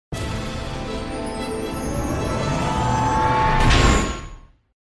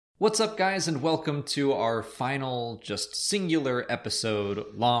What's up, guys, and welcome to our final, just singular episode,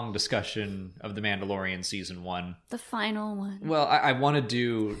 long discussion of The Mandalorian Season 1. The final one. Well, I want to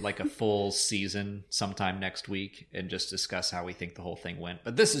do like a full season sometime next week and just discuss how we think the whole thing went.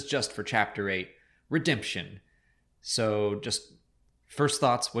 But this is just for Chapter 8, Redemption. So just first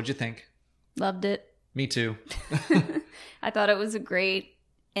thoughts, what'd you think? Loved it. Me too. I thought it was a great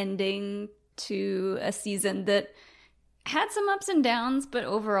ending to a season that had some ups and downs, but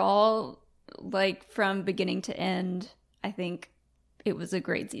overall, like from beginning to end, I think it was a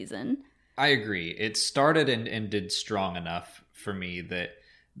great season. I agree. It started and ended strong enough for me that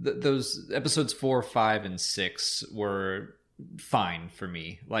those episodes 4, 5, and 6 were fine for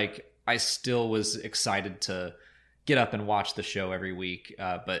me. Like, I still was excited to get up and watch the show every week,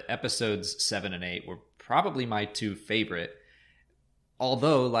 but episodes 7 and 8 were probably my two favorite.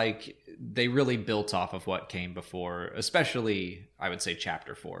 Although, like, they really built off of what came before, especially, I would say,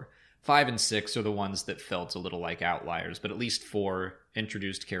 Chapter 4. 5 and 6 are the ones that felt a little like outliers, but at least 4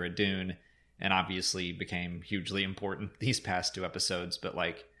 introduced Cara Dune and obviously became hugely important these past two episodes. But,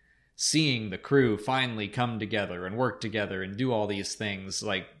 like, seeing the crew finally come together and work together and do all these things,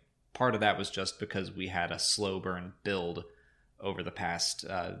 like, part of that was just because we had a slow burn build over the past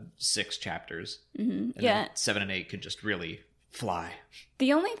 6 chapters. Mm-hmm. And then 7 and 8 could just really fly.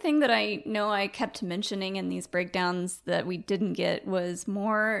 The only thing that I know I kept mentioning in these breakdowns that we didn't get was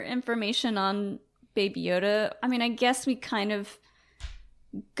more information on Baby Yoda. I mean, I guess we kind of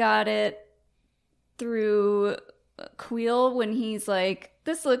got it through Queel when he's like,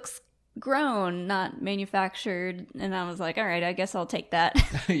 this looks grown, not manufactured. And I was like, all right, I guess I'll take that.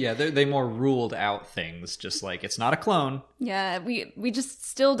 Yeah, they more ruled out things, just like, it's not a clone. Yeah, we just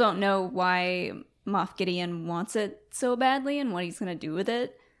still don't know why Moff Gideon wants it so badly and what he's going to do with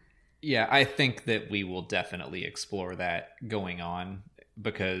it. Yeah, I think that we will definitely explore that going on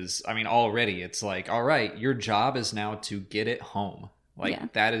because, I mean, already it's like, all right, your job is now to get it home. Like, yeah.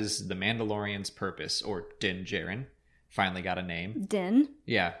 That is the Mandalorian's purpose, or Din Djarin. Finally got a name. Din?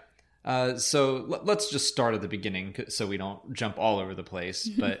 Yeah. So let's just start at the beginning so we don't jump all over the place.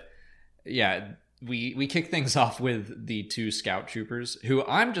 But yeah, we kick things off with the 2 scout troopers who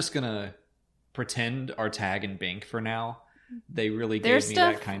I'm just going to pretend are Tag and Bink for now. They really gave me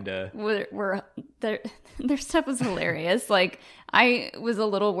that kind of... Their stuff was hilarious. Like, I was a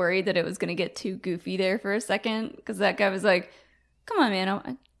little worried that it was going to get too goofy there for a second, because that guy was like, come on, man,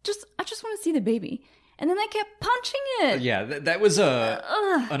 I just want to see the baby. And then they kept punching it. Yeah, that was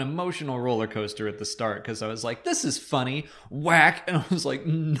an emotional roller coaster at the start, because I was like, this is funny. Whack. And I was like,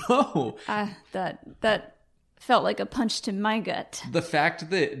 no. That felt like a punch to my gut. The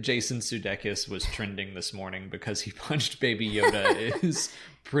fact that Jason Sudeikis was trending this morning because he punched Baby Yoda is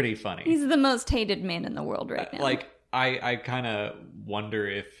pretty funny. He's the most hated man in the world right now. Like, I kind of wonder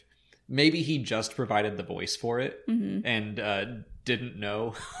if maybe he just provided the voice for it and didn't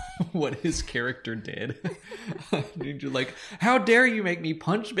know what his character did. You're like, how dare you make me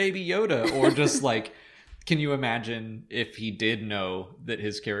punch Baby Yoda? Or just like... Can you imagine if he did know that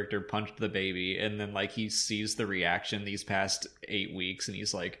his character punched the baby and then like he sees the reaction these past 8 weeks and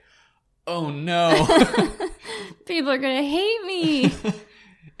he's like, oh no. People are going to hate me.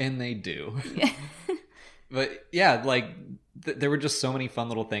 And they do. Yeah. But yeah, like there were just so many fun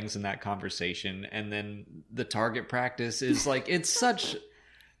little things in that conversation. And then the target practice is like, it's such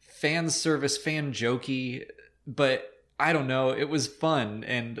fan service, fan jokey, but I don't know. It was fun.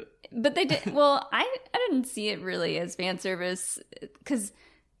 But they did... Well, I didn't see it really as fan service because,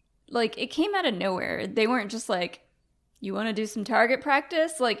 like, it came out of nowhere. They weren't just like, you want to do some target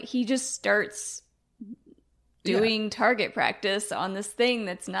practice? Like, he just starts doing target practice on this thing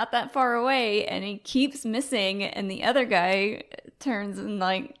that's not that far away, and he keeps missing, and the other guy turns and,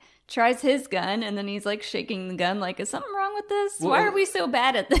 like, tries his gun, and then he's, like, shaking the gun like, is something wrong with this? Well, why are we so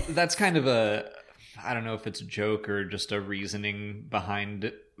bad at this? That's kind of I don't know if it's a joke or just a reasoning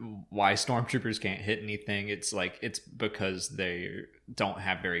behind why stormtroopers can't hit anything. It's like, it's because they don't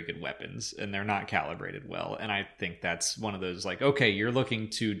have very good weapons and they're not calibrated well. And I think that's one of those like, okay, you're looking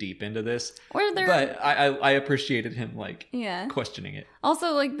too deep into this. But I appreciated him like questioning it.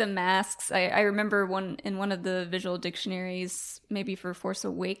 Also, like the masks, I remember in one of the visual dictionaries, maybe for Force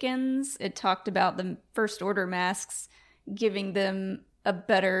Awakens, it talked about the First Order masks giving them a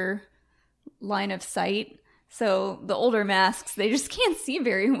better line of sight. So the older masks, they just can't see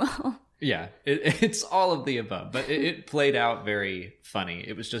very well. Yeah, it's all of the above, but it played out very funny.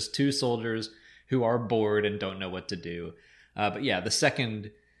 It was just 2 soldiers who are bored and don't know what to do. But yeah, the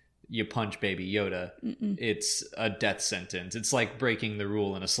second you punch Baby Yoda, it's a death sentence. It's like breaking the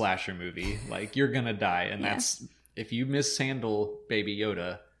rule in a slasher movie. Like, you're gonna die, and that's... If you mishandle Baby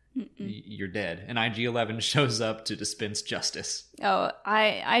Yoda, you're dead. And IG-11 shows up to dispense justice. Oh,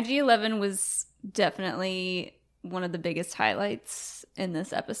 IG-11 was definitely one of the biggest highlights in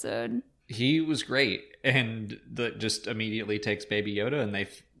this episode. He was great, and just immediately takes Baby Yoda, and they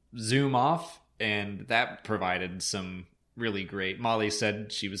zoom off, and that provided some really great. Molly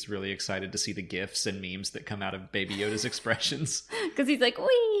said she was really excited to see the GIFs and memes that come out of Baby Yoda's expressions. Because he's like,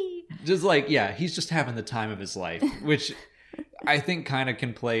 wee! Just like, yeah, he's just having the time of his life, which I think kind of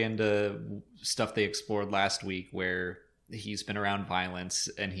can play into stuff they explored last week, where he's been around violence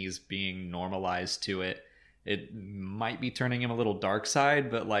and he's being normalized to it. It might be turning him a little dark side,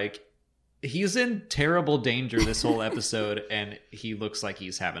 but like, he's in terrible danger this whole episode, and he looks like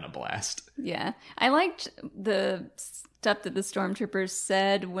he's having a blast. Yeah. I liked the stuff that the stormtroopers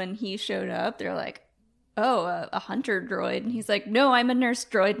said when he showed up. They're like, oh, a hunter droid. And he's like, no, I'm a nurse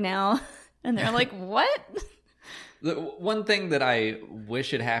droid now. And they're like, what? The one thing that I wish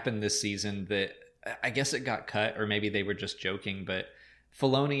had happened this season that I guess it got cut, or maybe they were just joking, but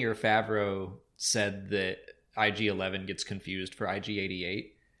Filoni or Favreau said that IG-11 gets confused for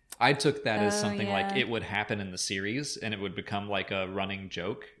IG-88. I took that as something like it would happen in the series, and it would become like a running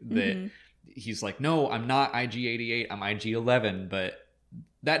joke that he's like, no, I'm not IG-88, I'm IG-11, but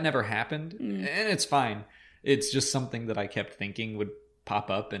that never happened, and it's fine. It's just something that I kept thinking would pop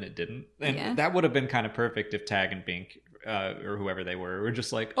up, and it didn't. And that would have been kind of perfect if Tag and Bink, or whoever they were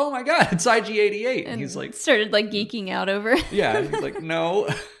just like, oh my god, it's IG-88. And he's like... started like geeking out over it. Yeah, and he's like, no.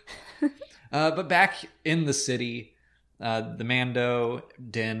 But back in the city... the Mando,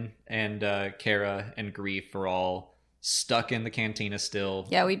 Din, and Kara and Greef are all stuck in the cantina still.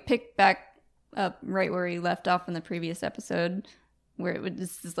 Yeah, we picked back up right where we left off in the previous episode, where it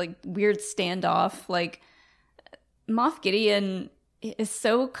was this like weird standoff. Like, Moff Gideon is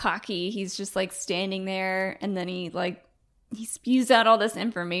so cocky. He's just like standing there, and then he spews out all this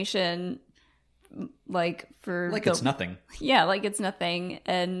information, it's nothing. Yeah, like it's nothing,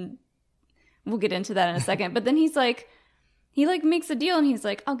 and we'll get into that in a second. But then he's like. He, makes a deal, and he's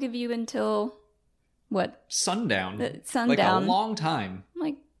like, I'll give you until, what? Sundown. Sundown. Like, a long time. I'm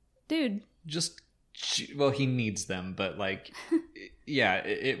like, dude. Just, well, he needs them, but, yeah,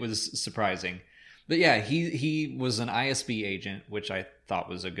 it was surprising. But, yeah, he was an ISB agent, which I thought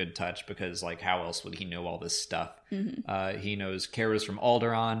was a good touch, because, how else would he know all this stuff? Mm-hmm. He knows Kara's from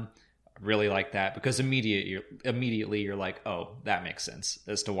Alderaan. Really like that, because immediately you're like, oh, that makes sense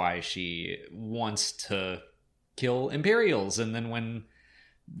as to why she wants to... kill Imperials, and then when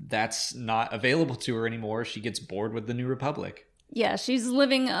that's not available to her anymore, she gets bored with the New Republic. Yeah, she's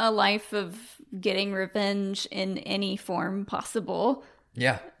living a life of getting revenge in any form possible.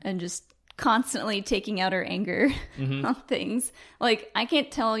 Yeah. And just constantly taking out her anger on things. I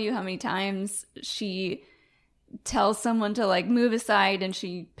can't tell you how many times she tells someone to move aside, and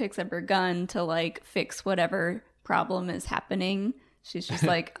she picks up her gun to fix whatever problem is happening. She's just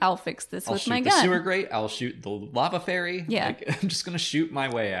like, I'll fix this with my gun. I'll shoot the sewer grate. I'll shoot the lava fairy. Yeah. I'm just going to shoot my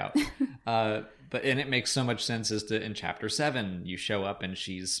way out. And it makes so much sense as to, in Chapter 7, you show up and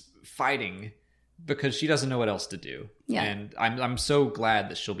she's fighting because she doesn't know what else to do. Yeah. And I'm so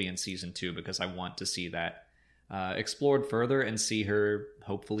glad that she'll be in Season 2, because I want to see that explored further and see her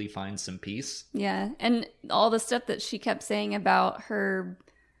hopefully find some peace. Yeah. And all the stuff that she kept saying about her...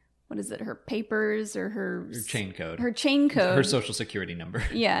 what is it, her papers or her chain code? Her chain code. Her social security number.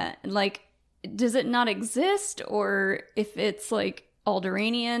 Yeah. Does it not exist? Or if it's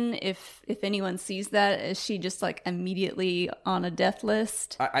Alderanian, if anyone sees that, is she just immediately on a death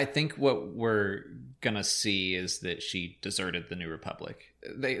list? I think what we're going to see is that she deserted the New Republic.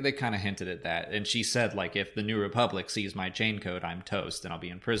 They kind of hinted at that. And she said, if the New Republic sees my chain code, I'm toast and I'll be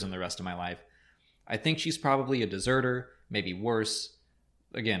in prison the rest of my life. I think she's probably a deserter, maybe worse.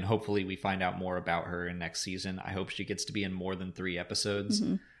 Again, hopefully we find out more about her in next season. I hope she gets to be in more than 3 episodes.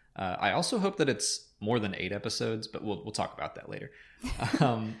 Mm-hmm. I also hope that it's more than 8 episodes, but we'll talk about that later.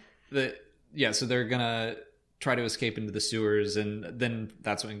 So they're gonna try to escape into the sewers, and then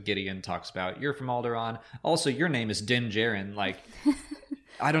that's when Gideon talks about, you're from Alderaan. Also, your name is Din Djarin.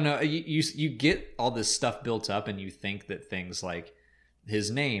 I don't know. You get all this stuff built up, and you think that things like his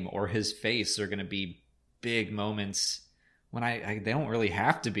name or his face are gonna be big moments. When they don't really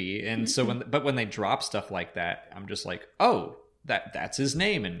have to be. And so when they drop stuff like that, I'm just like, oh, that's his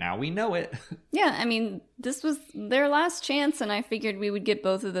name, and now we know it. Yeah, I mean, this was their last chance, and I figured we would get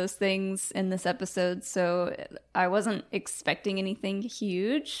both of those things in this episode, so I wasn't expecting anything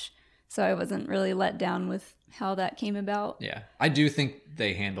huge, so I wasn't really let down with how that came about. Yeah, I do think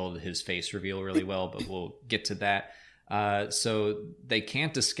they handled his face reveal really well, but we'll get to that. So they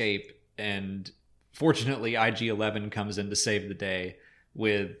can't escape, and... fortunately, IG-11 comes in to save the day,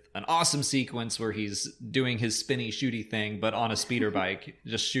 with an awesome sequence where he's doing his spinny shooty thing, but on a speeder bike,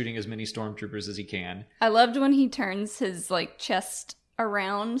 just shooting as many stormtroopers as he can. I loved when he turns his like chest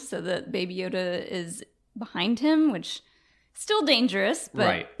around so that Baby Yoda is behind him, which still dangerous, but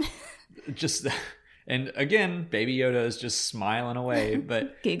right. Just and again, Baby Yoda is just smiling away,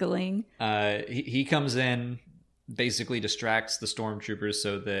 but giggling. He comes in, basically distracts the stormtroopers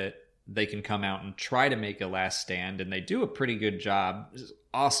so that they can come out and try to make a last stand, and they do a pretty good job.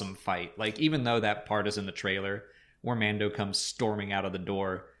 Awesome fight. Like, even though that part is in the trailer where Mando comes storming out of the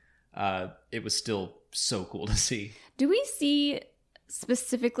door, it was still so cool to see. Do we see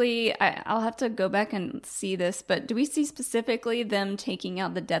specifically, I'll have to go back and see this, but do we see specifically them taking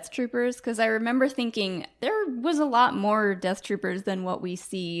out the Death Troopers? Because I remember thinking there was a lot more Death Troopers than what we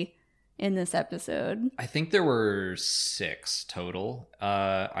see in this episode. I think there were 6 total.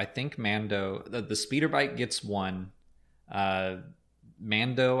 I think Mando, the speeder bike gets 1.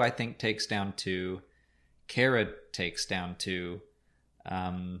 Mando, I think, takes down 2. Cara takes down 2.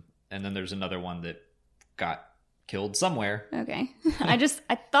 And then there's another one that got killed somewhere. Okay. I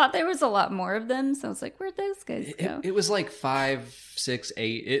thought there was a lot more of them, so I was like, where'd those guys go? It was like 5, 6,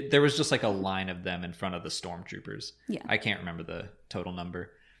 8. There was just like a line of them in front of the stormtroopers. Yeah. I can't remember the total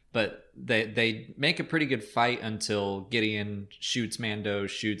number. But they make a pretty good fight until Gideon shoots Mando,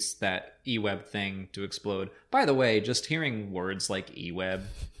 shoots that E-Web thing to explode. By the way, just hearing words like E-Web...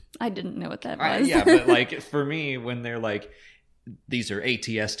 I didn't know what that was. Yeah, but like for me, when they're like, these are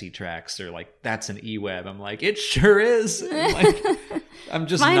ATST tracks, or like, that's an E-Web, I'm like, it sure is. I'm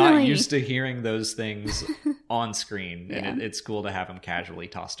just not used to hearing those things on screen, and it's cool to have them casually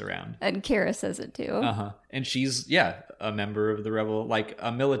tossed around. And Cara says it too. And she's a member of the Rebel, like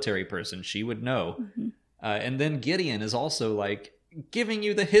a military person. She would know. Mm-hmm. And then Gideon is also like giving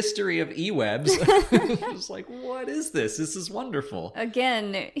you the history of E-Webs. Just like, what is this? This is wonderful.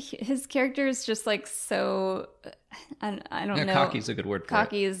 Again, his character is just like so... I don't know. Cocky's a good word for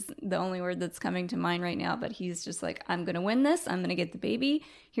Cocky is the only word that's coming to mind right now, but he's just like, I'm going to win this. I'm going to get the baby.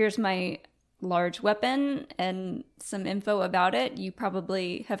 Here's my large weapon and some info about it. You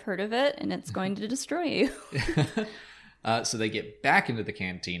probably have heard of it, and it's going to destroy you. So they get back into the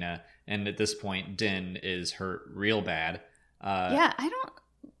cantina, and at this point, Din is hurt real bad. I don't...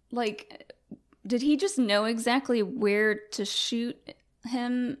 Like, did he just know exactly where to shoot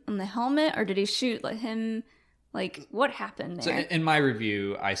him on the helmet, or did he shoot him... Like, what happened there? So in my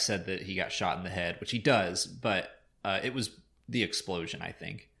review, I said that he got shot in the head, which he does, but it was the explosion, I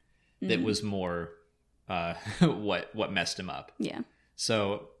think, that was more what messed him up. Yeah.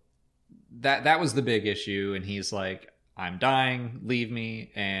 So that was the big issue, and he's like, I'm dying, leave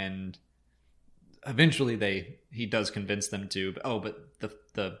me, and eventually he does convince them to, but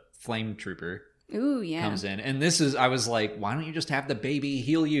the flame trooper comes in. And I was like, why don't you just have the baby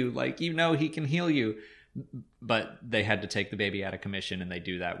heal you? Like, he can heal you. But they had to take the baby out of commission, and they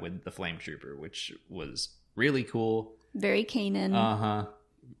do that with the flame trooper, which was really cool. Very Kanan.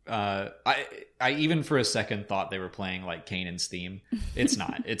 I even for a second thought they were playing like Kanan's theme. It's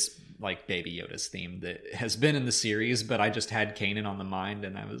not. It's like Baby Yoda's theme that has been in the series, but I just had Kanan on the mind,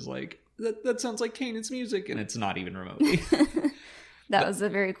 and I was like, that sounds like Kanan's music, and it's not even remotely. That was a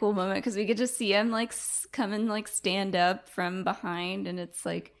very cool moment, because we could just see him like come and like stand up from behind, and it's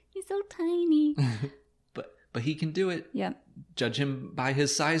like, he's so tiny. But he can do it. Yeah. Judge him by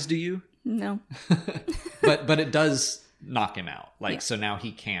his size, do you? No. But it does knock him out. So now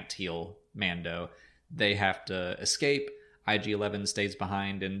he can't heal Mando. They have to escape. IG-11 stays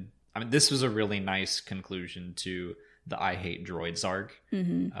behind. And I mean, this was a really nice conclusion to the I Hate Droids arc.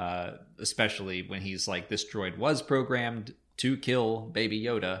 Mm-hmm. Especially when he's like, this droid was programmed to kill Baby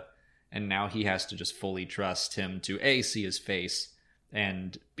Yoda. And now he has to just fully trust him to A, see his face,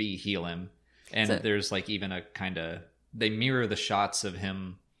 and B, heal him. And there's like even a kind of, they mirror the shots of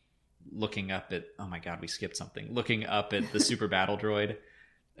him looking up at, oh my God, we skipped something, looking up at the super battle droid,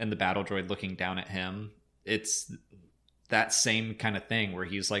 and the battle droid looking down at him. It's that same kind of thing where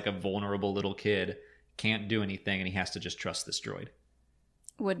he's like a vulnerable little kid, can't do anything, and he has to just trust this droid.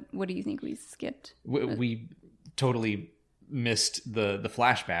 What do you think we skipped? We totally missed the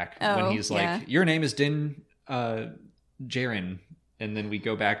flashback when he's like, your name is Din Djarin. And then we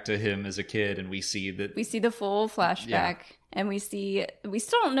go back to him as a kid, and we see the full flashback, and we still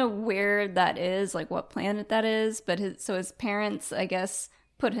don't know where that is, like what planet that is. But his parents, I guess,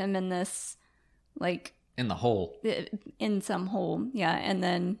 put him in this, like, in the hole, in some hole, yeah. And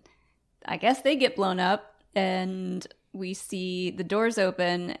then I guess they get blown up, and we see the doors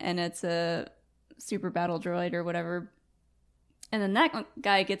open, and it's a super battle droid or whatever. And then that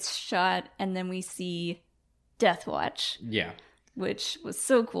guy gets shot, and then we see Death Watch. Yeah. which was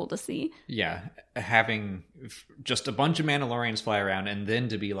so cool to see. Yeah, having just a bunch of Mandalorians fly around and then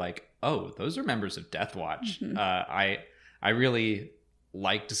to be like, oh, those are members of Death Watch. Mm-hmm. I really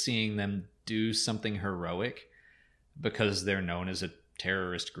liked seeing them do something heroic because they're known as a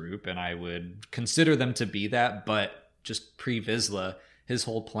terrorist group, and I would consider them to be that. But just pre-Vizsla, his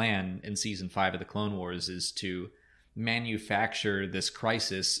whole plan in season 5 of the Clone Wars is to manufacture this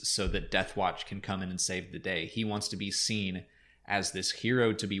crisis so that Death Watch can come in and save the day. He wants to be seen as this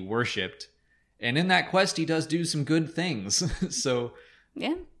hero to be worshipped, and in that quest he does do some good things. So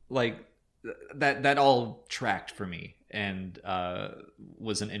yeah, like that all tracked for me, and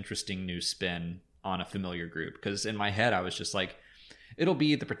was an interesting new spin on a familiar group, because in my head I was just like, it'll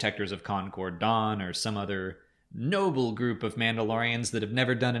be the Protectors of Concord Dawn or some other noble group of Mandalorians that have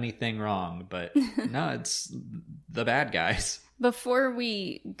never done anything wrong, but no, it's the bad guys. Before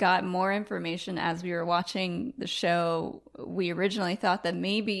we got more information as we were watching the show, we originally thought that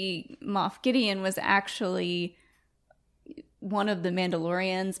maybe Moff Gideon was actually one of the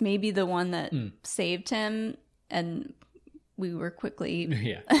Mandalorians, maybe the one that saved him, and we were quickly...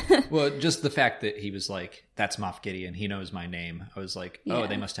 Yeah. Well, just the fact that he was like, that's Moff Gideon, he knows my name. I was like, oh, Yeah.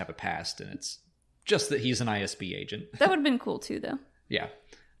 they must have a past, and it's just that he's an ISB agent. That would have been cool too, though. Yeah.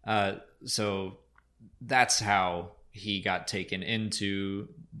 So that's how he got taken into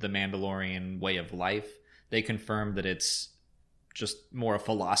the Mandalorian way of life. They confirmed that it's just more a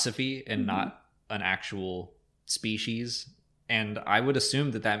philosophy and not an actual species. And I would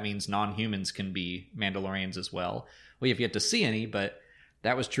assume that that means non-humans can be Mandalorians as well. We have yet to see any, but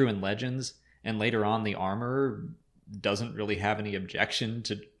that was true in Legends. And later on, the armorer doesn't really have any objection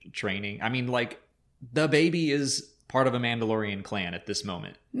to training. I mean, like, the baby is part of a Mandalorian clan at this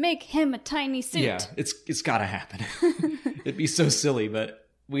moment. Make him a tiny suit. Yeah, it's got to happen. It'd be so silly, but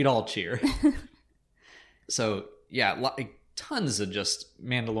we'd all cheer. So, yeah, like tons of just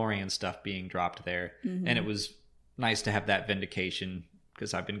Mandalorian stuff being dropped there. Mm-hmm. And it was nice to have that vindication,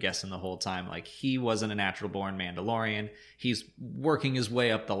 because I've been guessing the whole time, like, he wasn't a natural-born Mandalorian. He's working his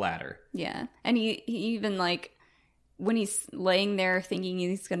way up the ladder. Yeah. And he even, like, when he's laying there thinking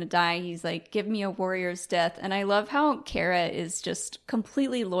he's going to die, he's like, give me a warrior's death. And I love how Kara is just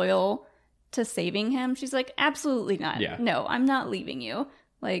completely loyal to saving him. She's like, absolutely not. Yeah. No, I'm not leaving you.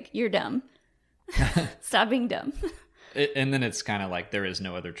 Like, you're dumb. Stop being dumb. And then it's kind of like, there is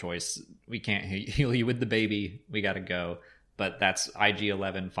no other choice. We can't heal you with the baby. We got to go. But that's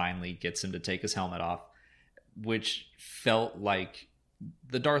IG-11 finally gets him to take his helmet off, which felt like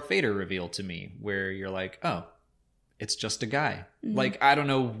the Darth Vader reveal to me, where you're like, oh, it's just a guy. Mm-hmm. Like, I don't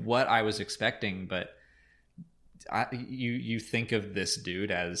know what I was expecting, but you think of this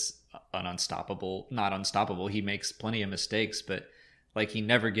dude as an not unstoppable. He makes plenty of mistakes, but like, he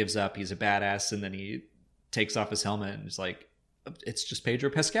never gives up. He's a badass. And then he takes off his helmet and is like, it's just Pedro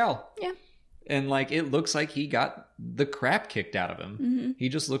Pascal. Yeah. And like, it looks like he got the crap kicked out of him. Mm-hmm. He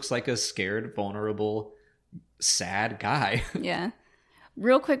just looks like a scared, vulnerable, sad guy. Yeah.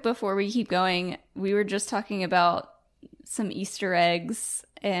 Real quick before we keep going, we were just talking about some Easter eggs,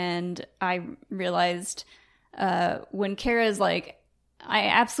 and I realized when Kara's like, I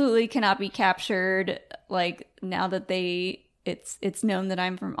absolutely cannot be captured, like, now that it's known that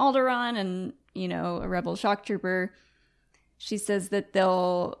I'm from Alderaan and, you know, a rebel shock trooper, she says that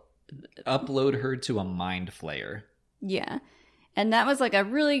they'll upload her to a mind flayer. Yeah. And that was like a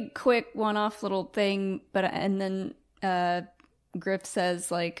really quick one-off little thing, and then Griff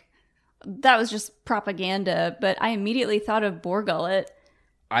says, like, that was just propaganda, but I immediately thought of Borgullet.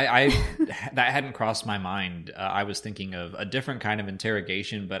 I that hadn't crossed my mind. I was thinking of a different kind of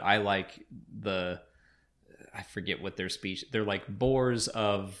interrogation, but I like I forget what their species. They're like boars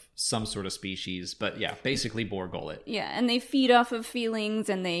of some sort of species, but yeah, basically Borgullet. Yeah, and they feed off of feelings,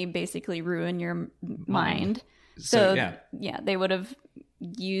 and they basically ruin your mind. So yeah, they would have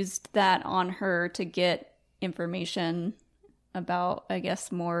used that on her to get information about, I guess,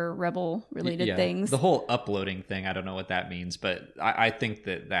 more rebel-related things. The whole uploading thing, I don't know what that means, but I think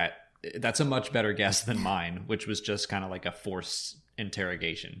that's a much better guess than mine, which was just kind of like a force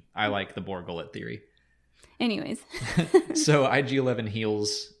interrogation. I like the Borgullet theory. Anyways. So IG-11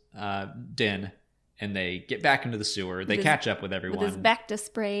 heals Din, and they get back into the sewer. They catch up with everyone. With his back to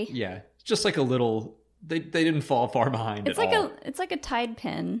spray. Yeah. It's just like a little... They didn't fall far behind at all. It's like a Tide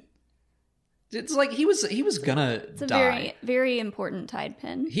pin. It's like he was gonna die. It's a very, very important Tide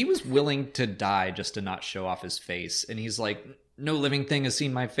pin. He was willing to die just to not show off his face. And he's like, no living thing has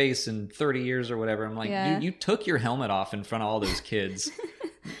seen my face in 30 years or whatever. I'm like, dude, you took your helmet off in front of all those kids.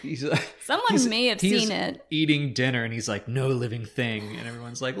 Someone may have seen it. Eating dinner, and he's like, no living thing. And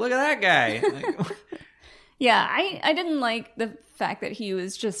everyone's like, look at that guy. Like, Yeah, I didn't like the fact that he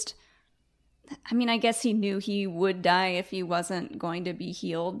was just... I mean, I guess he knew he would die if he wasn't going to be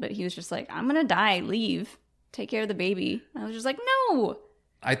healed, but he was just like, I'm gonna die, leave. Take care of the baby. I was just like, no!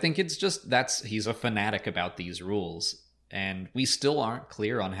 I think it's just he's a fanatic about these rules. And we still aren't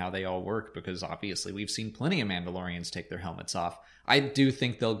clear on how they all work because obviously we've seen plenty of Mandalorians take their helmets off. I do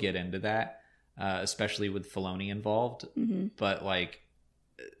think they'll get into that, especially with Filoni involved. Mm-hmm. But like,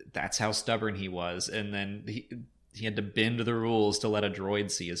 that's how stubborn he was. And then he had to bend the rules to let a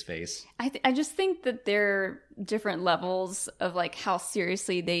droid see his face. I just think that there are different levels of like how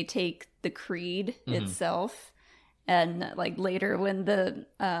seriously they take the creed itself. And like later when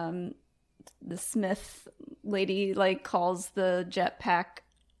the Smith lady like calls the jetpack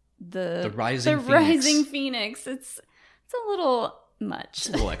the rising phoenix, it's a little much. It's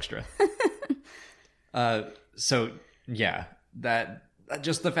a little extra. So yeah, that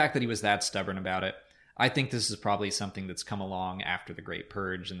just the fact that he was that stubborn about it. I think this is probably something that's come along after the Great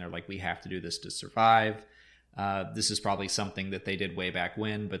Purge, and they're like, we have to do this to survive. This is probably something that they did way back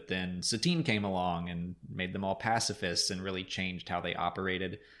when, but then Satine came along and made them all pacifists and really changed how they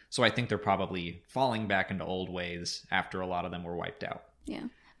operated. So I think they're probably falling back into old ways after a lot of them were wiped out. Yeah,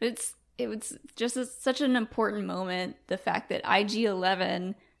 but it was just such an important moment, the fact that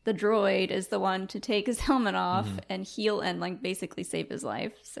IG-11, the droid, is the one to take his helmet off and heal and like basically save his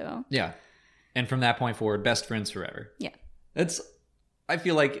life. So yeah. And from that point forward, best friends forever. Yeah. I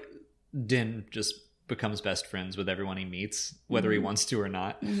feel like Din just becomes best friends with everyone he meets, whether he wants to or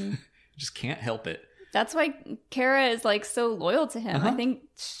not. Just can't help it. That's why Kara is like so loyal to him. I think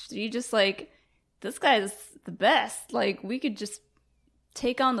she just like, this guy's the best. Like, we could just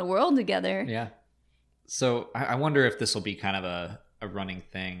take on the world together. Yeah. So I wonder if this will be kind of a running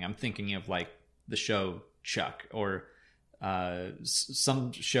thing. I'm thinking of like the show Chuck, or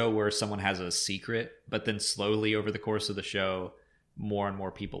some show where someone has a secret, but then slowly over the course of the show, more and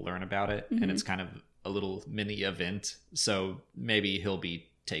more people learn about it, and it's kind of a little mini event. So maybe he'll be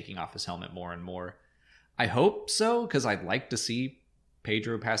taking off his helmet more and more. I hope so, because I'd like to see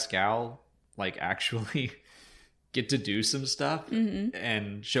Pedro Pascal like actually get to do some stuff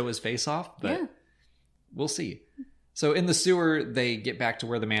and show his face off, but we'll see. So in the sewer, they get back to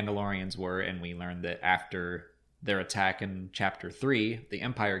where the Mandalorians were, and we learn that after their attack in Chapter 3, the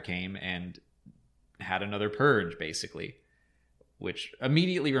Empire came and had another purge, basically, which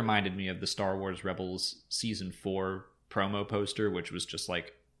immediately reminded me of the Star Wars Rebels Season 4 promo poster, which was just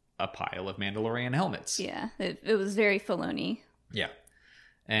like a pile of Mandalorian helmets. Yeah, it was very Filoni. Yeah.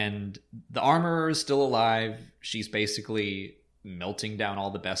 And the Armorer is still alive. She's basically melting down all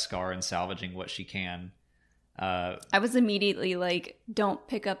the Beskar and salvaging what she can. I was immediately like, don't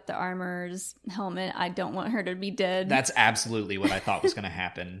pick up the Armorer's helmet. I don't want her to be dead. That's absolutely what I thought was going to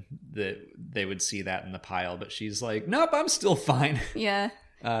happen, that they would see that in the pile. But she's like, nope, I'm still fine. Yeah.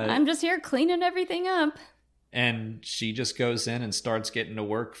 I'm just here cleaning everything up. And she just goes in and starts getting to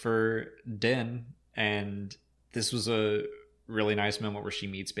work for Din. And this was a really nice moment where she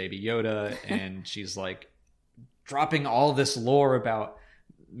meets Baby Yoda, and she's like dropping all this lore about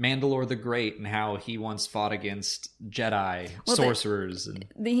Mandalore the Great and how he once fought against Jedi sorcerers.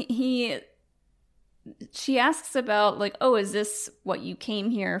 She asks about like, oh, is this what you came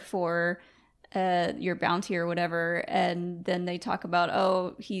here for, your bounty or whatever? And then they talk about,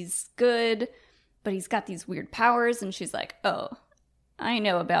 oh, he's good, but he's got these weird powers. And she's like, oh, I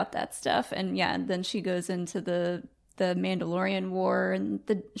know about that stuff. And yeah, and then she goes into the Mandalorian War, and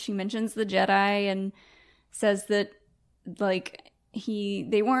she mentions the Jedi and says that like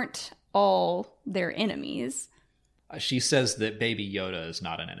they weren't all their enemies. She says that Baby Yoda is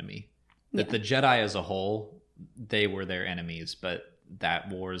not an enemy. That the Jedi as a whole, they were their enemies, but that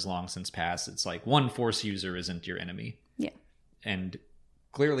war is long since past. It's like one Force user isn't your enemy. Yeah. And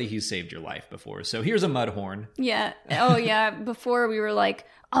clearly he's saved your life before. So here's a Mudhorn. Yeah. Oh, yeah. Before we were like,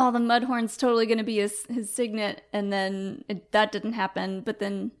 oh, the Mudhorn's totally going to be his signet. And then that didn't happen. But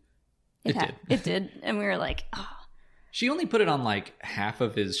then it did. It did. And we were like, oh. She only put it on like half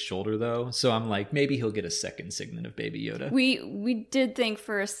of his shoulder, though. So I'm like, maybe he'll get a second signet of Baby Yoda. We did think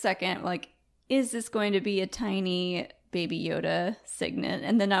for a second, like, is this going to be a tiny Baby Yoda signet?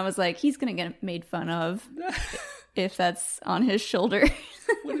 And then I was like, he's going to get made fun of if that's on his shoulder.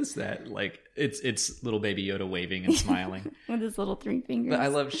 What is that? Like, it's little Baby Yoda waving and smiling. With his little 3 fingers. But I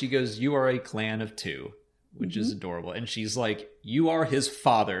love, she goes, you are a clan of 2, which is adorable. And she's like, you are his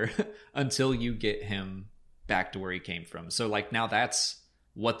father until you get him back to where he came from. So like now that's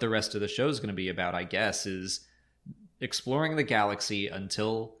what the rest of the show is going to be about, I guess, is exploring the galaxy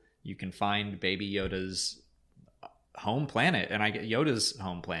until you can find Baby Yoda's home planet, and I get Yoda's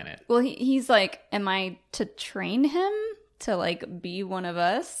home planet. Well, he's like, am I to train him to like be one of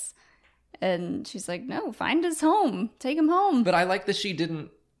us? And she's like, no, find his home. Take him home. But I like that she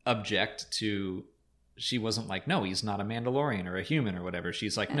didn't object to... She wasn't like, no, he's not a Mandalorian or a human or whatever.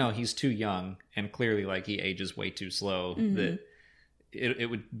 She's like, no, he's too young. And clearly, like, he ages way too slow. That it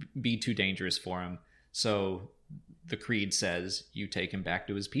would be too dangerous for him. So the creed says, you take him back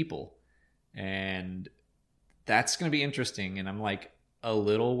to his people. And that's going to be interesting. And I'm like a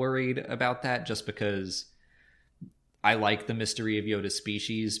little worried about that just because I like the mystery of Yoda's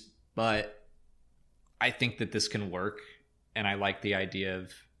species, but I think that this can work. And I like the idea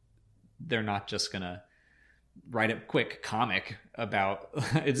of they're not just going to write a quick comic about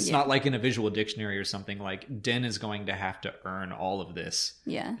it's not like in a visual dictionary or something. Like Din is going to have to earn all of this.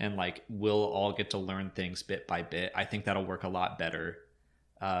 Yeah. And like we'll all get to learn things bit by bit. I think that'll work a lot better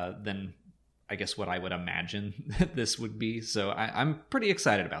than I guess what I would imagine that this would be. So I'm pretty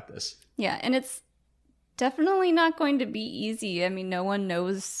excited about this. Yeah, and it's definitely not going to be easy. I mean, no one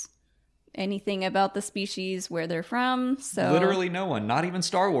knows anything about the species, where they're from, so... Literally no one, not even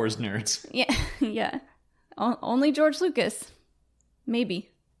Star Wars nerds. Yeah, yeah. Only George Lucas. Maybe.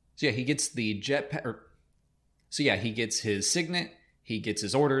 So yeah, he gets the jetpack... So yeah, he gets his signet, he gets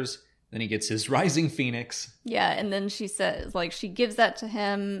his orders, then he gets his Rising Phoenix. Yeah, and then she says, like, she gives that to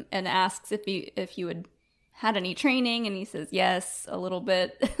him and asks if you had any training, and he says, yes, a little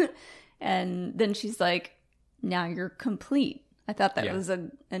bit. And then she's like, now you're complete. I thought that was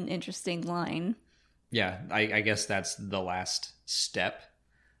an interesting line. Yeah, I guess that's the last step,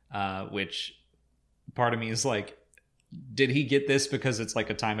 which part of me is like, did he get this because it's like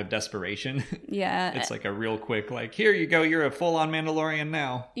a time of desperation? Yeah. It's like a real quick, like, here you go, you're a full-on Mandalorian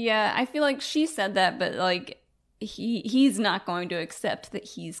now. Yeah, I feel like she said that, but like, he's not going to accept that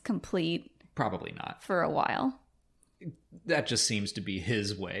he's complete. Probably not. For a while. That just seems to be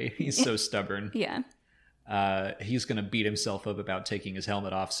his way. He's so stubborn. Yeah. He's going to beat himself up about taking his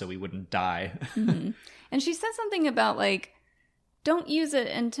helmet off so he wouldn't die. Mm-hmm. And she said something about, like, don't use it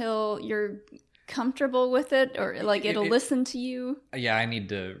until you're comfortable with it, or, like, it'll listen to you. Yeah, I need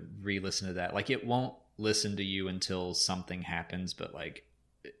to re-listen to that. Like, it won't listen to you until something happens, but, like,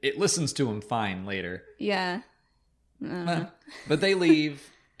 it listens to him fine later. Yeah. But they leave,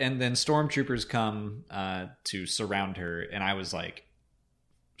 and then stormtroopers come to surround her, and I was, like,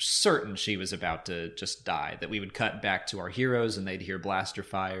 certain she was about to just die, that we would cut back to our heroes and they'd hear blaster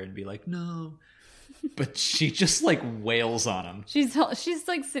fire and be like, no. But she just like wails on them. She's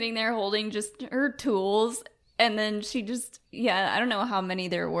like sitting there holding just her tools, and then she just, I don't know how many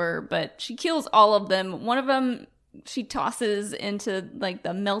there were, but she kills all of them. One of them she tosses into like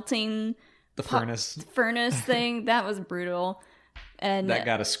the melting furnace thing. That was brutal. And that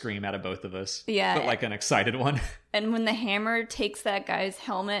got a scream out of both of us. Yeah. But like an excited one. And when the hammer takes that guy's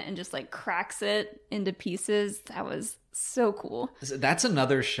helmet and just like cracks it into pieces, that was so cool. That's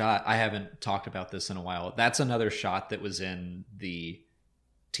another shot. I haven't talked about this in a while. That's another shot that was in the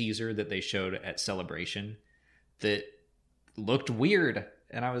teaser that they showed at Celebration that looked weird.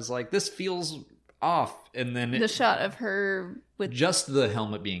 And I was like, this feels off. And then the shot of her with just the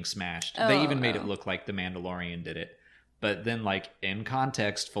helmet being smashed. They even made it look like the Mandalorian did it. But then, like, in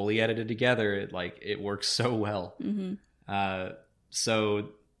context, fully edited together, it works so well. Mm-hmm. So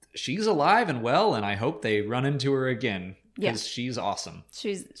she's alive and well, and I hope they run into her again, because she's awesome.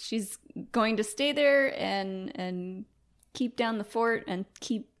 She's going to stay there and keep down the fort and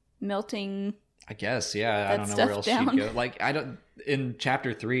keep melting. I guess, yeah. I don't know where else she'd go. Like, in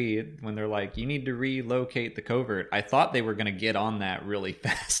chapter 3, when they're like, you need to relocate the covert, I thought they were going to get on that really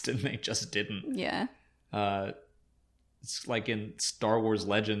fast, and they just didn't. Yeah. It's like in Star Wars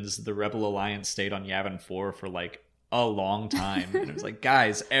Legends, the Rebel Alliance stayed on Yavin 4 for like a long time. And it was like,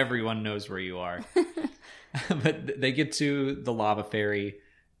 guys, everyone knows where you are. But they get to the lava fairy.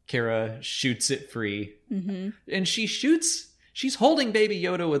 Kara shoots it free. Mm-hmm. And she's holding baby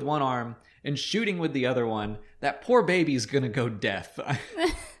Yoda with one arm and shooting with the other one. That poor baby's gonna go deaf.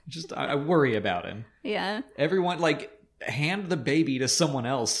 I worry about him. Yeah. Everyone, like, hand the baby to someone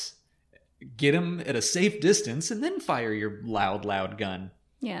else. Get him at a safe distance, and then fire your loud gun.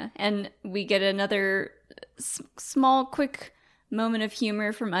 Yeah, and we get another small, quick moment of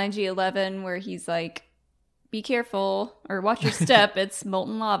humor from IG-11 where he's like, be careful, or watch your step, it's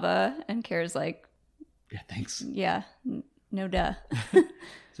molten lava. And Kara's like, yeah, thanks. Yeah, no duh. So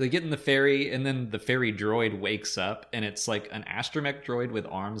they get in the ferry, and then the ferry droid wakes up, and it's like an astromech droid with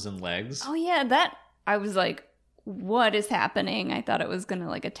arms and legs. Oh yeah, I was like, what is happening? I thought it was gonna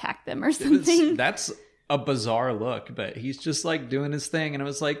like attack them or something. That's a bizarre look, but he's just like doing his thing, and I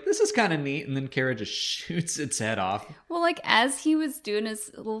was like, this is kind of neat. And then Kara just shoots its head off. Well, like as he was doing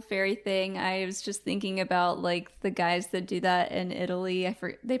his little fairy thing, I was just thinking about like the guys that do that in Italy.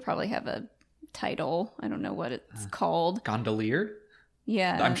 They probably have a title. I don't know what it's called. Gondolier?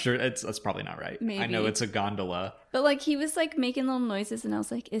 Yeah. I'm sure that's probably not right. Maybe. I know it's a gondola. But like he was like making little noises, and I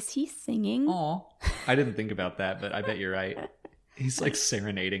was like, is he singing? Aw. I didn't think about that, but I bet you're right. He's like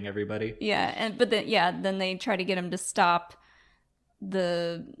serenading everybody. Yeah, then they try to get him to stop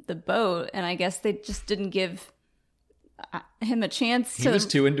the boat, and I guess they just didn't give him a chance. He was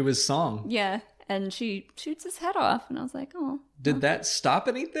too into his song. Yeah, and she shoots his head off, and I was like, oh. Did that stop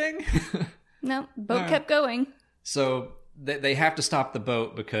anything? No, boat kept going. So they have to stop the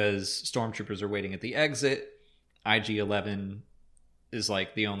boat because stormtroopers are waiting at the exit. IG-11 is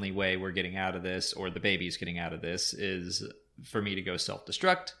like, the only way we're getting out of this, or the baby's getting out of this, is for me to go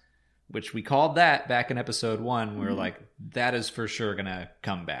self-destruct, which we called that back in episode 1. We were like, that is for sure gonna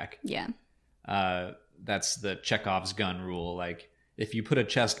come back. Yeah. That's the Chekhov's gun rule. Like, if you put a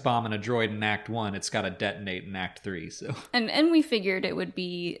chest bomb in a droid in Act 1, it's got to detonate in Act 3. So, and we figured it would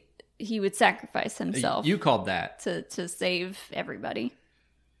be, he would sacrifice himself. You called that. To save everybody.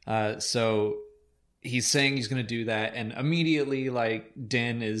 So he's saying he's going to do that, and immediately, like,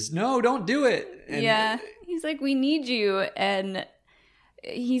 Din is, no, don't do it. And yeah. He's like, we need you. And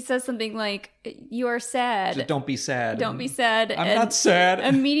he says something like, you are sad. Just don't be sad. Don't be sad. I'm not sad.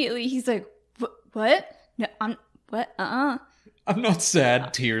 Immediately he's like, what? No, what? I'm not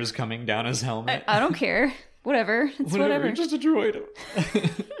sad. Tears coming down his helmet. I don't care. Whatever. It's whatever. You're just a droid.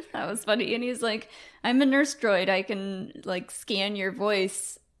 That was funny. And he's like, I'm a nurse droid. I can like scan your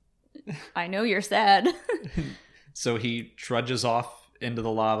voice. I know you're sad. So he trudges off into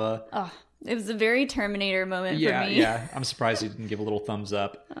the lava. Oh, it was a very Terminator moment for me. Yeah. I'm surprised he didn't give a little thumbs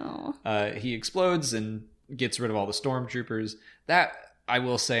up. Oh. He explodes and gets rid of all the stormtroopers. That, I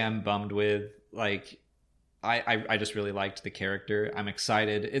will say, I'm bummed with. Like, I just really liked the character. I'm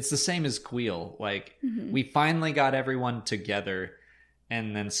excited. It's the same as Queel. Like, we finally got everyone together,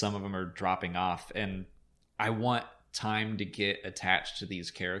 and then some of them are dropping off. And I want time to get attached to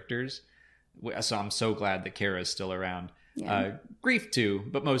these characters. So I'm so glad that Kara is still around. Yeah. Grief too,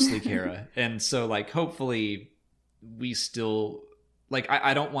 but mostly Kara. And so, like, hopefully we still... Like,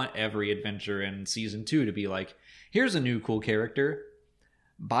 I don't want every adventure in season 2 to be like, here's a new cool character.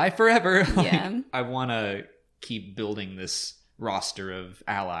 Bye forever. Yeah. Like, I want to keep building this roster of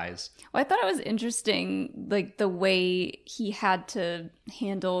allies. Well, I thought it was interesting, like, the way he had to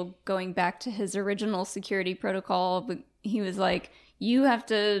handle going back to his original security protocol. But he was like, you have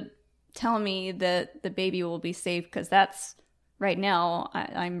to tell me that the baby will be safe, because that's, right now,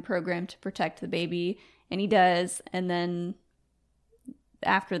 I'm programmed to protect the baby. And he does. And then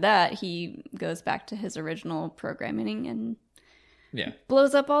after that, he goes back to his original programming and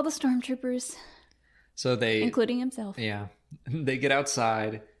blows up all the stormtroopers. So including himself. Yeah. They get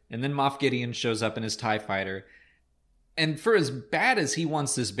outside, and then Moff Gideon shows up in his TIE fighter. And for as bad as he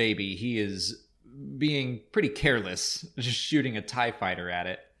wants this baby, he is being pretty careless, just shooting a TIE fighter at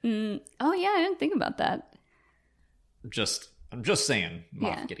it. Oh, yeah, I didn't think about that. I'm just saying,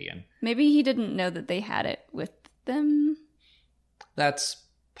 Moff Gideon. Maybe he didn't know that they had it with them. That's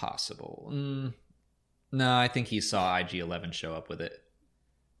possible. No, I think he saw IG-11 show up with it.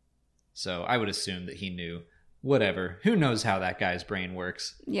 So I would assume that he knew. Whatever. Who knows how that guy's brain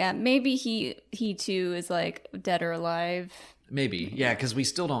works? Yeah, maybe he too is like dead or alive. Maybe. Yeah, because we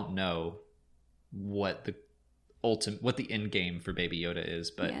still don't know what the end game for Baby Yoda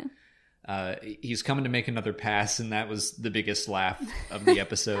is, but he's coming to make another pass, and that was the biggest laugh of the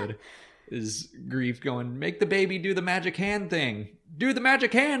episode. Is Grief going, make the baby do the magic hand thing. Do the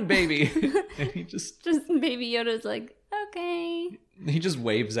magic hand, baby. And he just Baby Yoda's like, okay. He just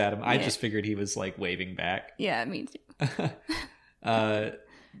waves at him. I just figured he was like waving back. Yeah, me too.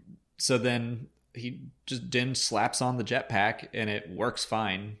 So then Din slaps on the jetpack, and it works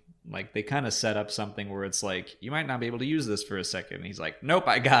fine. Like, they kind of set up something where it's like, you might not be able to use this for a second. And he's like, nope,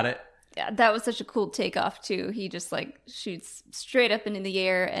 I got it. Yeah, that was such a cool takeoff too. He just like shoots straight up into the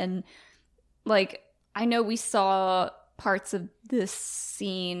air, and like, I know we saw parts of this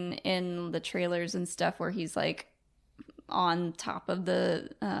scene in the trailers and stuff where he's like on top of the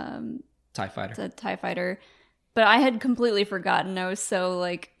TIE fighter. The TIE fighter. But I had completely forgotten. I was so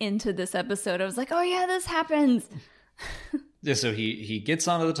like into this episode. I was like, oh yeah, this happens. Yeah, so he gets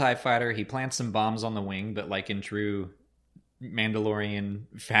onto the TIE fighter, he plants some bombs on the wing, but like in true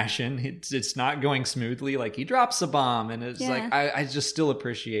Mandalorian fashion, it's not going smoothly. Like, he drops a bomb, and it's like, I just still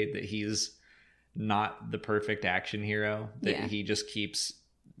appreciate that he's not the perfect action hero, that he just keeps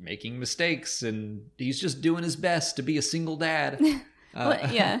making mistakes, and he's just doing his best to be a single dad.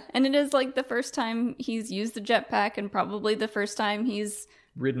 Well, yeah, and it is like the first time he's used the jetpack, and probably the first time he's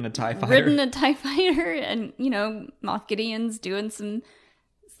ridden a TIE fighter. And, you know, Moff Gideon's doing some,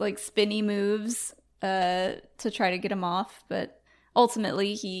 like, spinny moves to try to get him off, but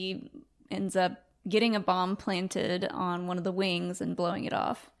ultimately he ends up getting a bomb planted on one of the wings and blowing it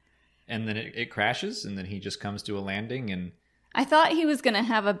off. And then it crashes, and then he just comes to a landing, and... I thought he was going to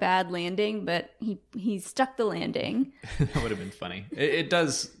have a bad landing, but he stuck the landing. That would have been funny. It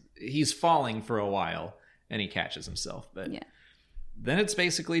does... He's falling for a while, and he catches himself, but... Yeah. Then it's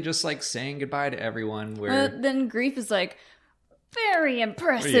basically just, like, saying goodbye to everyone, where... Then Grief is like, very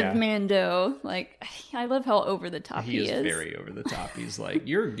impressive, Mando. Like, I love how over the top he is. He is very over the top. He's like,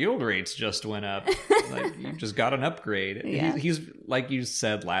 your guild rates just went up. Like, you just got an upgrade. Yeah. He's like you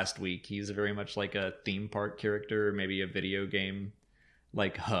said last week, he's very much like a theme park character, or maybe a video game,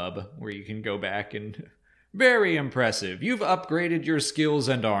 like, hub, where you can go back and... Very impressive. You've upgraded your skills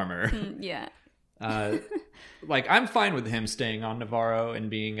and armor. Yeah. Like, I'm fine with him staying on Navarro and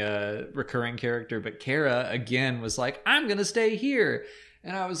being a recurring character, but Kara, again, was like, I'm gonna stay here.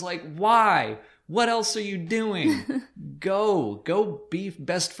 And I was like, why? What else are you doing? Go be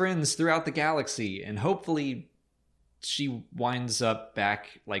best friends throughout the galaxy. And hopefully she winds up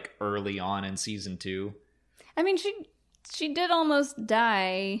back, like, early on in season 2. I mean, she did almost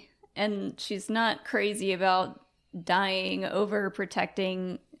die, and she's not crazy about dying over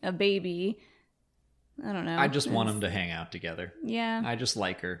protecting a baby. I don't know. I just want them to hang out together. Yeah. I just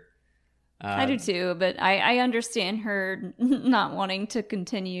like her. I do too, but I understand her not wanting to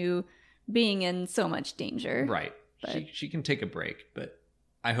continue being in so much danger. Right. But... She can take a break, but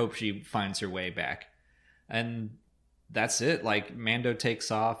I hope she finds her way back. And that's it. Like, Mando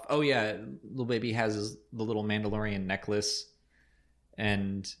takes off. Oh yeah, little baby has the little Mandalorian necklace,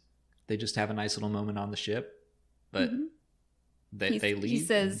 and they just have a nice little moment on the ship. But they leave. He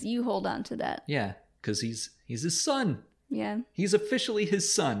says, "You hold on to that." Yeah. Because he's his son. Yeah. He's officially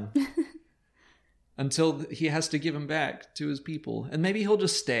his son. Until he has to give him back to his people. And maybe he'll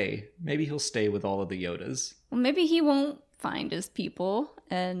just stay. Maybe he'll stay with all of the Yodas. Well, maybe he won't find his people.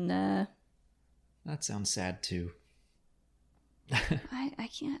 And, that sounds sad, too. I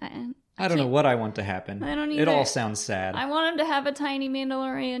can't. I don't know what I want to happen. I don't either. It all sounds sad. I want him to have a tiny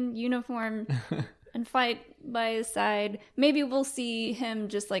Mandalorian uniform and fight by his side. Maybe we'll see him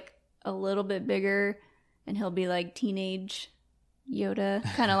just, like, a little bit bigger, and he'll be like teenage Yoda,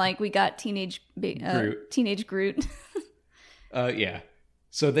 kind of like we got teenage Groot. Yeah.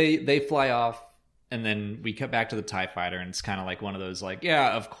 So they fly off, and then we cut back to the TIE fighter, and it's kind of like one of those, like,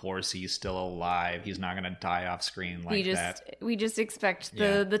 yeah, of course he's still alive. He's not going to die off screen like that. We just expect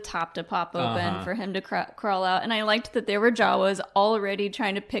the top to pop open for him to crawl out. And I liked that there were Jawas already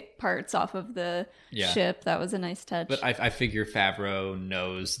trying to pick parts off of the ship. That was a nice touch. But I figure Favreau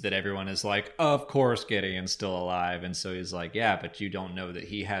knows that everyone is like, of course Gideon's still alive. And so he's like, yeah, but you don't know that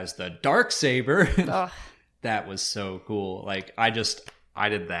he has the Darksaber. That was so cool. Like, I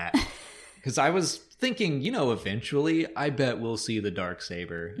did that. Because I was thinking, eventually, I bet we'll see the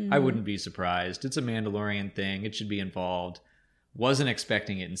Darksaber. I wouldn't be surprised. It's a Mandalorian thing. It should be involved. Wasn't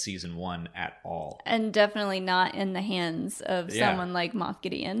expecting it in season 1 at all. And definitely not in the hands of someone like Moff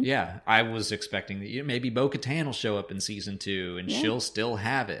Gideon. Yeah, I was expecting that maybe Bo-Katan will show up in season 2 and she'll still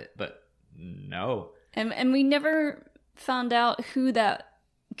have it. But no. And we never found out who that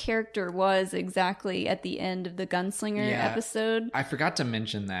character was exactly at the end of the Gunslinger episode. I forgot to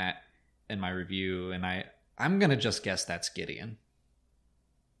mention that in my review, and I'm gonna just guess that's Gideon.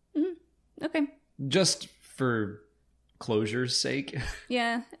 Okay. Just for closure's sake.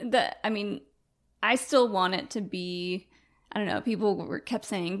 Yeah. I still want it to be, I don't know, people kept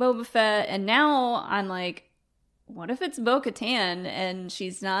saying Boba Fett, and now I'm like, what if it's Bo-Katan and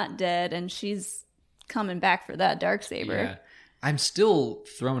she's not dead and she's coming back for that Darksaber? Yeah. I'm still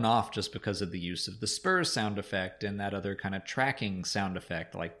thrown off just because of the use of the spurs sound effect and that other kind of tracking sound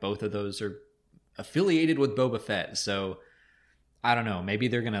effect. Like, both of those are affiliated with Boba Fett. So, I don't know. Maybe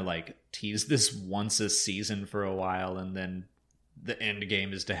they're going to, like, tease this once a season for a while, and then the end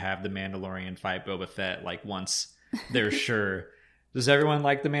game is to have the Mandalorian fight Boba Fett, like, once they're sure. Does everyone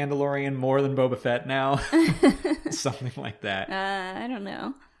like the Mandalorian more than Boba Fett now? Something like that. I don't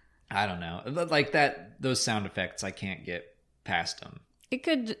know. Like, those sound effects, I can't get past them. It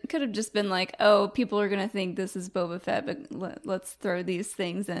could have just been like, oh, people are gonna think this is Boba Fett, but let's throw these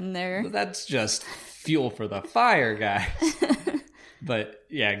things in there. That's just fuel for the fire, guys. But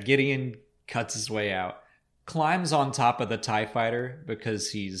yeah, Gideon cuts his way out, climbs on top of the TIE fighter because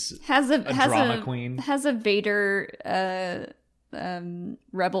he's a drama queen. Has a Vader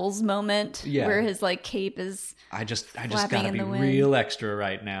Rebels moment where his like cape is I just gotta be real extra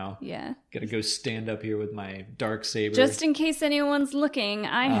right now. Yeah. Gotta go stand up here with my Darksaber. Just in case anyone's looking,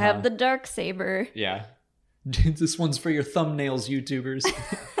 I have the Darksaber. Yeah. This one's for your thumbnails, YouTubers.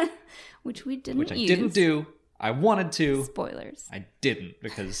 Which we didn't use. Which I didn't do. I wanted to. Spoilers. I didn't,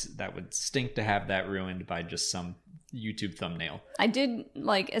 because that would stink to have that ruined by just some YouTube thumbnail. I did,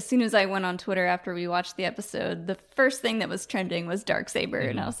 like, as soon as I went on Twitter after we watched the episode, the first thing that was trending was Darksaber,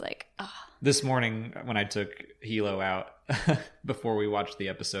 and I was like, oh. This morning, when I took Hilo out, before we watched the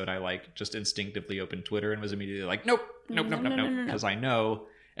episode, I, like, just instinctively opened Twitter and was immediately like, nope, because I know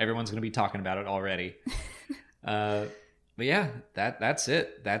everyone's going to be talking about it already. But yeah, that's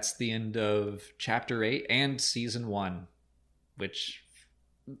it. That's the end of Chapter 8 and Season 1, which...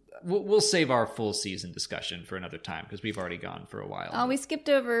 We'll save our full season discussion for another time because we've already gone for a while. Oh, we skipped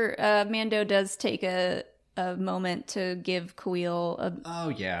over. Mando does take a moment to give Kuil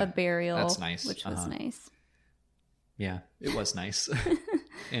a burial. That's nice. Which was nice. Yeah, it was nice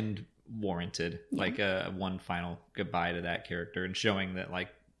and warranted. Yeah. Like one final goodbye to that character and showing that like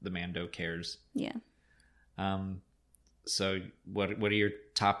the Mando cares. Yeah. So what are your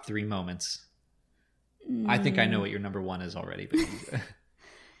top 3 moments? I think I know what your number 1 is already, but.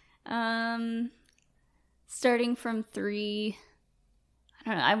 Starting from 3, I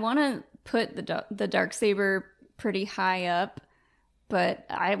don't know. I want to put the Darksaber pretty high up, but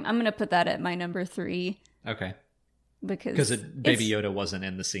I'm going to put that at my number 3. Okay. Because Baby Yoda wasn't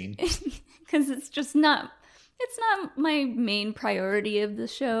in the scene. Because it's just not. It's not my main priority of the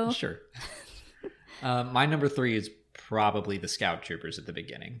show. Sure. My number 3 is probably the Scout Troopers at the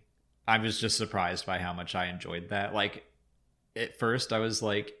beginning. I was just surprised by how much I enjoyed that. Like, at first, I was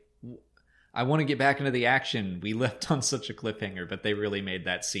like, I want to get back into the action. We left on such a cliffhanger, but they really made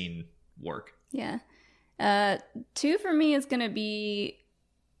that scene work. Yeah. 2 for me is going to be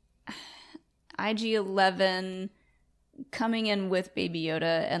IG-11 coming in with Baby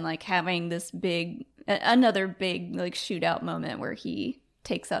Yoda and like having this another big like shootout moment where he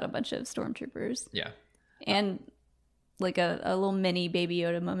takes out a bunch of stormtroopers. Yeah. And like a little mini Baby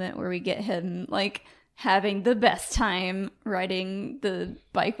Yoda moment where we get him like having the best time riding the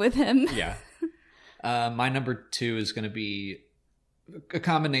bike with him. Yeah. My number 2 is going to be a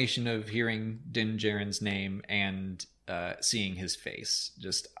combination of hearing Din Djarin's name and seeing his face.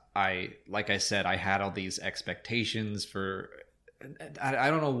 Just, like I said, I had all these expectations for...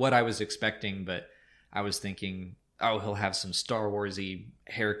 I don't know what I was expecting, but I was thinking, oh, he'll have some Star Wars-y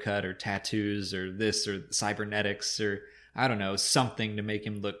haircut or tattoos or this or cybernetics or, I don't know, something to make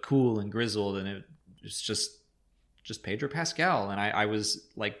him look cool and grizzled, and it's just Pedro Pascal, and I was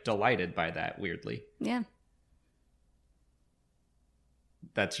like delighted by that, weirdly. Yeah.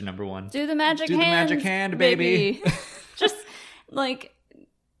 That's your number 1. Do the magic hand. Do the magic hand, baby. Just like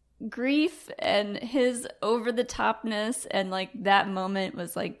Grief and his over the topness, and like that moment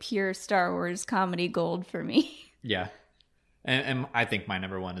was like pure Star Wars comedy gold for me. Yeah. And I think my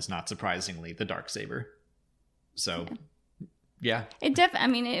number 1 is not surprisingly the Darksaber. So yeah. I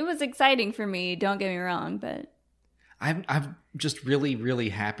mean, it was exciting for me, don't get me wrong, but I'm just really, really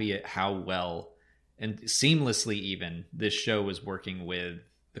happy at how well and seamlessly even this show is working with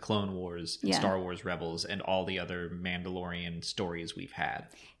the Clone Wars and Star Wars Rebels and all the other Mandalorian stories we've had.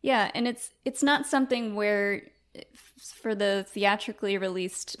 Yeah, and it's not something where for the theatrically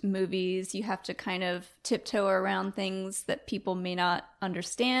released movies you have to kind of tiptoe around things that people may not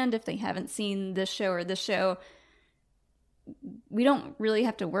understand if they haven't seen this show or this show. We don't really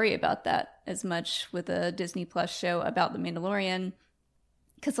have to worry about that as much with a Disney Plus show about The Mandalorian,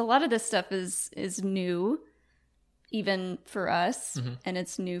 because a lot of this stuff is new, even for us, and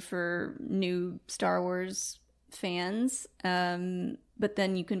it's new for new Star Wars fans. But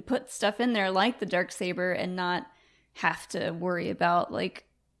then you can put stuff in there like the Darksaber and not have to worry about like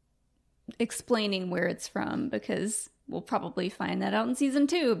explaining where it's from, because we'll probably find that out in season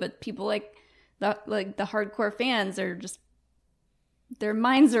 2. But people like the hardcore fans are just, their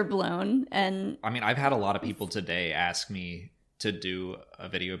minds are blown. And I mean, I've had a lot of people today ask me to do a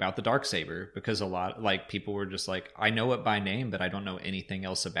video about the Darksaber, because a lot, like, people were just like, I know it by name, but I don't know anything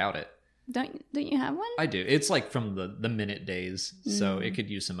else about it. Don't you have one? I do. It's like from the minute days, so it could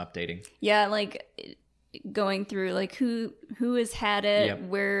use some updating. Yeah, like going through like who has had it,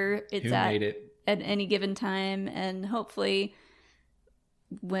 where it's made it at any given time, and hopefully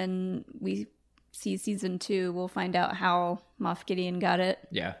when we see season 2, we'll find out how Moff Gideon got it.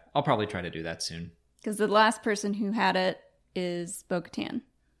 Yeah, I'll probably try to do that soon. Because the last person who had it is Bo-Katan.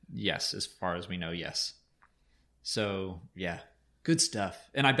 Yes, as far as we know, yes. So, yeah, good stuff.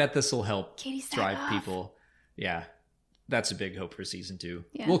 And I bet this will help drive people. Yeah, that's a big hope for season 2.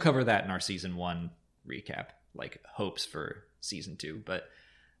 Yeah. We'll cover that in our season 1 recap, like hopes for season 2. But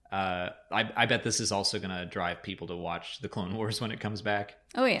I bet this is also going to drive people to watch the Clone Wars when it comes back.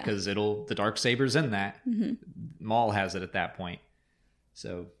 Oh yeah, because the Darksaber's in that. Mm-hmm. Maul has it at that point.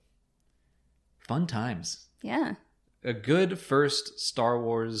 So fun times. Yeah. A good first Star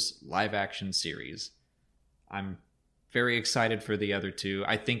Wars live action series. I'm very excited for the other 2.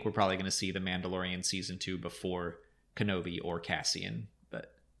 I think we're probably going to see the Mandalorian season 2 before Kenobi or Cassian,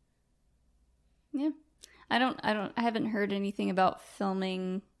 but yeah, I haven't heard anything about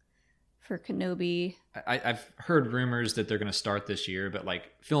filming for Kenobi. I've heard rumors that they're going to start this year, but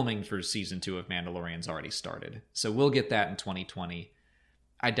like filming for season 2 of Mandalorian's already started. So we'll get that in 2020.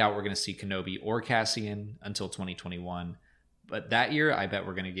 I doubt we're going to see Kenobi or Cassian until 2021, but that year I bet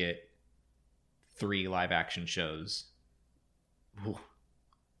we're going to get 3 live action shows. Ooh.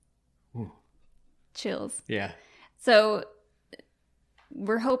 Ooh. Chills. Yeah. So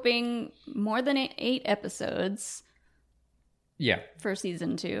we're hoping more than 8 episodes. Yeah. For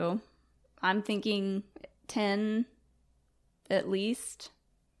season 2. I'm thinking 10 at least.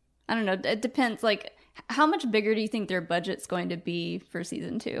 I don't know. It depends. Like, how much bigger do you think their budget's going to be for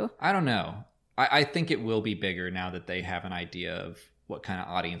season 2? I don't know. I think it will be bigger now that they have an idea of what kind of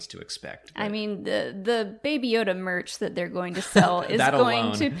audience to expect. But... I mean, the Baby Yoda merch that they're going to sell is going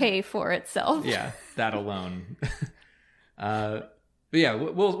alone. to pay for itself. Yeah, that alone. But yeah,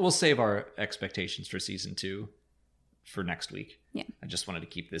 we'll save our expectations for season 2 for next week. Yeah. I just wanted to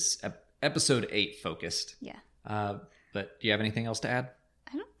keep this episode 8 focused. Yeah. But do you have anything else to add?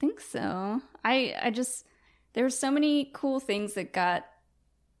 I don't think so. I just, there were so many cool things that got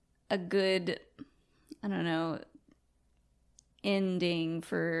a good, I don't know, ending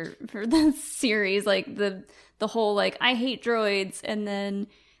for the series. Like the whole, like, I hate droids, and then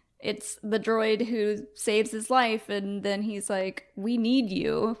it's the droid who saves his life, and then he's like, we need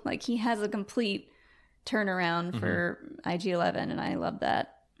you. Like, he has a complete turnaround for IG-11, and I love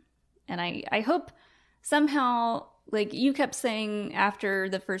that. And I hope somehow, like, you kept saying after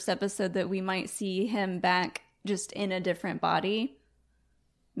the first episode that we might see him back just in a different body.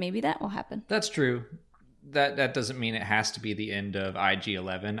 Maybe that will happen. That's true. That doesn't mean it has to be the end of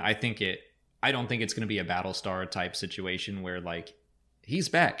IG-11. I don't think it's going to be a Battlestar type situation where, like, he's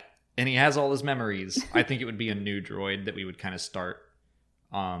back and he has all his memories. I think it would be a new droid that we would kind of start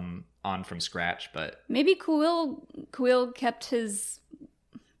on from scratch. But maybe Kuil kept his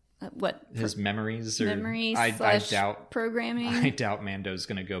his memories or memories. I doubt programming. I doubt Mando's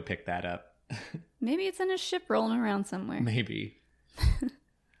going to go pick that up. Maybe it's in a ship rolling around somewhere. Maybe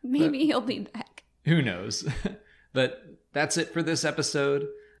he'll be back. Who knows? But that's it for this episode.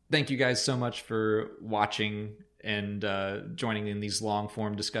 Thank you guys so much for watching and joining in these long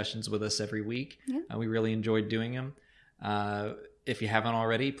form discussions with us every week. Yeah. We really enjoyed doing them. If you haven't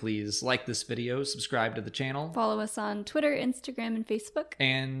already, please like this video, subscribe to the channel. Follow us on Twitter, Instagram, and Facebook.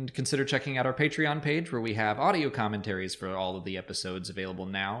 And consider checking out our Patreon page where we have audio commentaries for all of the episodes available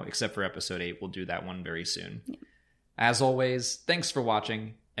now, except for episode 8. We'll do that one very soon. Yeah. As always, thanks for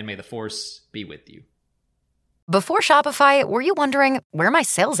watching, and may the Force be with you. Before Shopify, were you wondering, where are my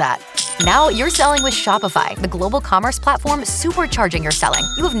sales at? Now you're selling with Shopify, the global commerce platform supercharging your selling.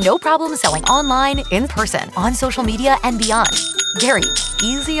 You have no problem selling online, in person, on social media, and beyond. Gary,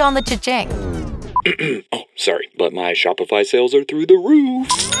 easy on the cha-ching. Oh, sorry, but my Shopify sales are through the roof.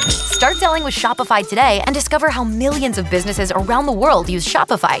 Start selling with Shopify today and discover how millions of businesses around the world use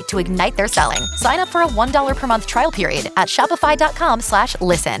Shopify to ignite their selling. Sign up for a $1 per month trial period at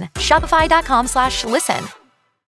shopify.com/listen. Shopify.com/listen.